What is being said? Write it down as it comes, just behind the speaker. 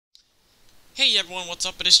Hey everyone, what's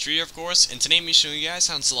up? It is Dreer, of course, and today I'm going to be showing you guys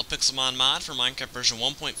how to install a PixelMon mod for Minecraft version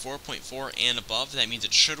 1.4.4 and above. That means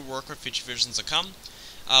it should work with future versions to come.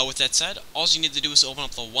 With that said, all you need to do is open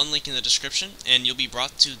up the one link in the description, and you'll be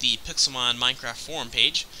brought to the PixelMon Minecraft forum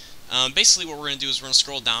page. Basically what we're going to do is we're going to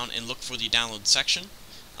scroll down and look for the download section.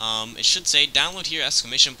 It should say download here,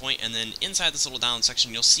 exclamation point, and then inside this little download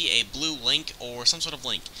section you'll see a blue link or some sort of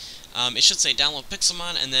link. It should say download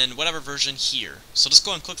PixelMon and then whatever version here. So just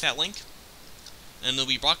go and click that link, and they'll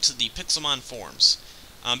be brought to the PixelMon forums.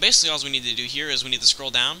 Basically all we need to do here is we need to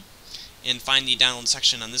scroll down and find the download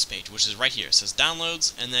section on this page, which is right here. It says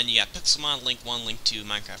downloads, and then you got PixelMon, link 1, link 2,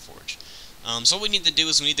 Minecraft Forge. So what we need to do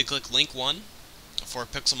is we need to click link 1 for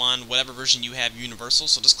PixelMon, whatever version you have universal.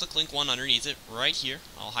 So just click link 1 underneath it right here.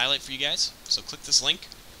 I'll highlight for you guys. So click this link.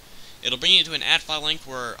 It'll bring you to an add file link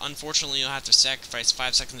where unfortunately you'll have to sacrifice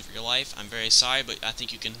 5 seconds of your life. I'm very sorry, but I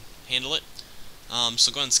think you can handle it.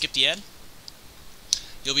 So go ahead and skip the ad.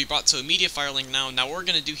 You'll be brought to a media file link now. Now what we're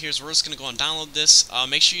going to do here is we're just going to go and download this.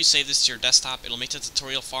 Make sure you save this to your desktop. It'll make the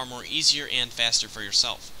tutorial far more easier and faster for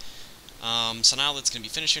yourself. So now that's going to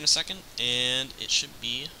be finished here in a second, and it should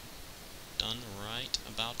be done right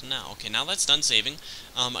about now. Okay, now that's done saving.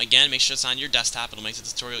 Again, make sure it's on your desktop. It'll make the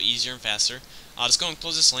tutorial easier and faster. Just go and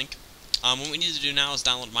close this link. What we need to do now is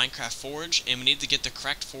download Minecraft Forge, and we need to get the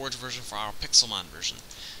correct Forge version for our PixelMon version.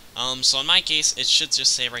 So in my case, it should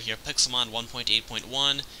just say right here, PixelMon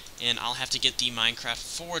 1.8.1, and I'll have to get the Minecraft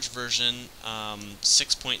Forge version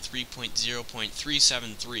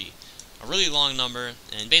 6.3.0.373. A really long number,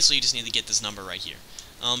 and basically you just need to get this number right here.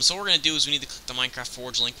 So what we're going to do is we need to click the Minecraft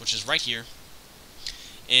Forge link, which is right here.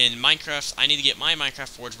 In Minecraft, I need to get my Minecraft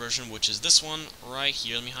Forge version, which is this one right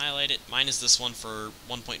here. Let me highlight it. Mine is this one for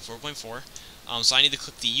 1.4.4. So I need to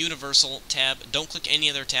click the Universal tab. Don't click any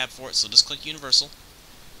other tab for it, so just click Universal.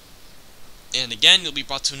 And again, you'll be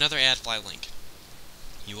brought to another add file link.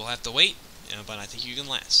 You will have to wait, but I think you can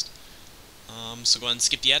last. So go ahead and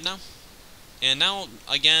skip the ad now. And now,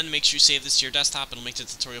 again, make sure you save this to your desktop. It'll make the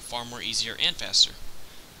tutorial far more easier and faster.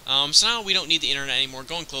 So now we don't need the internet anymore.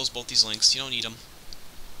 Go and close both these links. You don't need them.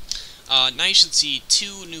 Now you should see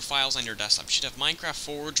 2 new files on your desktop. You should have Minecraft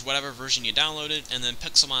Forge, whatever version you downloaded, and then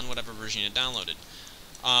PixelMon, whatever version you downloaded.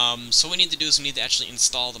 So what we need to do is we need to actually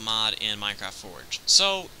install the mod in Minecraft Forge.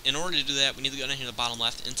 So in order to do that, we need to go down here to the bottom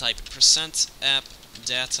left and type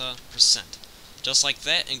 %app-data%. Just like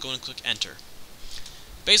that, and go and click enter.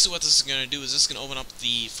 Basically what this is going to do is this is going to open up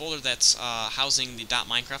the folder that's housing the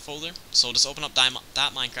 .minecraft folder. So just open up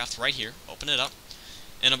 .minecraft right here, open it up.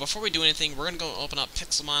 And before we do anything, we're going to go and open up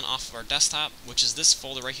PixelMon off of our desktop, which is this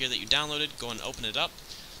folder right here that you downloaded. Go and open it up.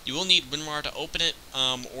 You will need WinRAR to open it,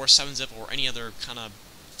 or 7-zip, or any other kind of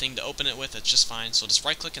thing to open it with. It's just fine. So just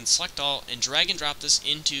right click and select all, and drag and drop this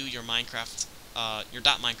into your Minecraft, your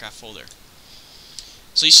 .minecraft folder.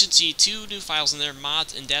 So you should see 2 new files in there,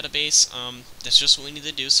 mods and database. That's just what we need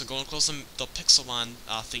to do. So go and close the PixelMon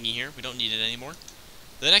thingy here. We don't need it anymore.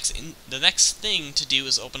 The next thing to do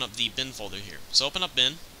is open up the bin folder here. So open up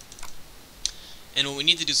bin, and what we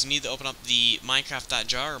need to do is we need to open up the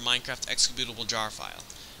Minecraft.jar or Minecraft executable jar file.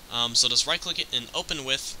 So just right click it and open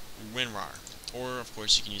with WinRAR, or of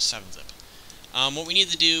course you can use 7-zip. What we need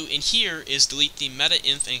to do in here is delete the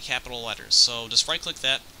meta-inf in capital letters. So just right click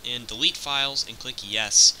that and delete files and click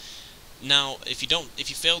yes. Now if you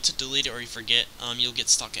fail to delete it or you forget, you'll get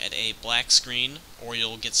stuck at a black screen, or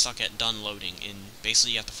you'll get stuck at done loading, and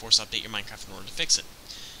basically you have to force update your Minecraft in order to fix it.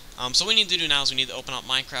 So what we need to do now is we need to open up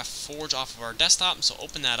Minecraft Forge off of our desktop. So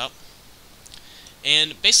open that up.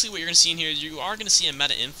 And basically what you're going to see in here, you are going to see a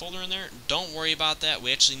meta-inf folder in there. Don't worry about that.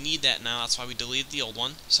 We actually need that now. That's why we deleted the old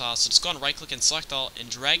one. So just go and right click and select all, and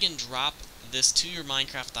drag and drop this to your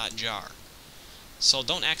Minecraft.jar. So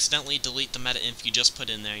don't accidentally delete the meta-inf you just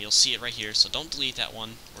put in there. You'll see it right here. So don't delete that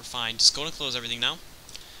one. We're fine. Just go and close everything now.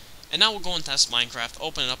 And now we'll go and test Minecraft,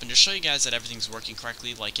 open it up, and just show you guys that everything's working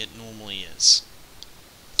correctly like it normally is.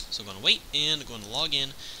 So I'm going to wait, and go and log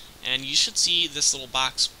in. And you should see this little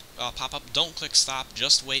box pop up. Don't click stop,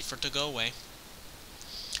 just wait for it to go away.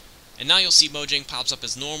 And now you'll see Mojang pops up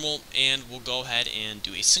as normal, and we'll go ahead and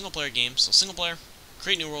do a single player game. So single player,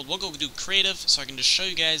 create new world. We'll go do creative, so I can just show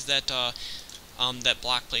you guys that that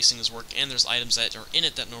block placing is work, and there's items that are in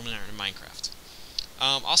it that normally aren't in Minecraft.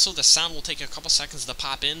 Also, the sound will take a couple seconds to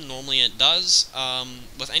pop in. Normally it does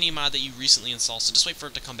with any mod that you recently installed, so just wait for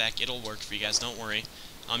it to come back. It'll work for you guys, don't worry.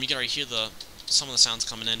 You can already hear some of the sounds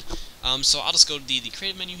coming in. So I'll just go to the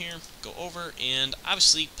creative menu here, go over, and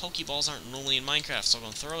obviously Pokeballs aren't normally in Minecraft, so I'm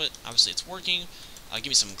going to throw it. Obviously it's working. Give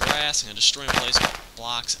me some grass. I'm going to destroy my place,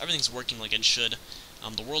 blocks. Everything's working like it should.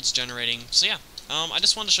 The world's generating. So yeah, I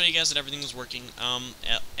just wanted to show you guys that everything was working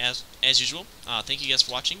as usual. Thank you guys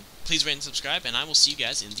for watching. Please rate and subscribe, and I will see you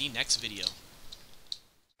guys in the next video.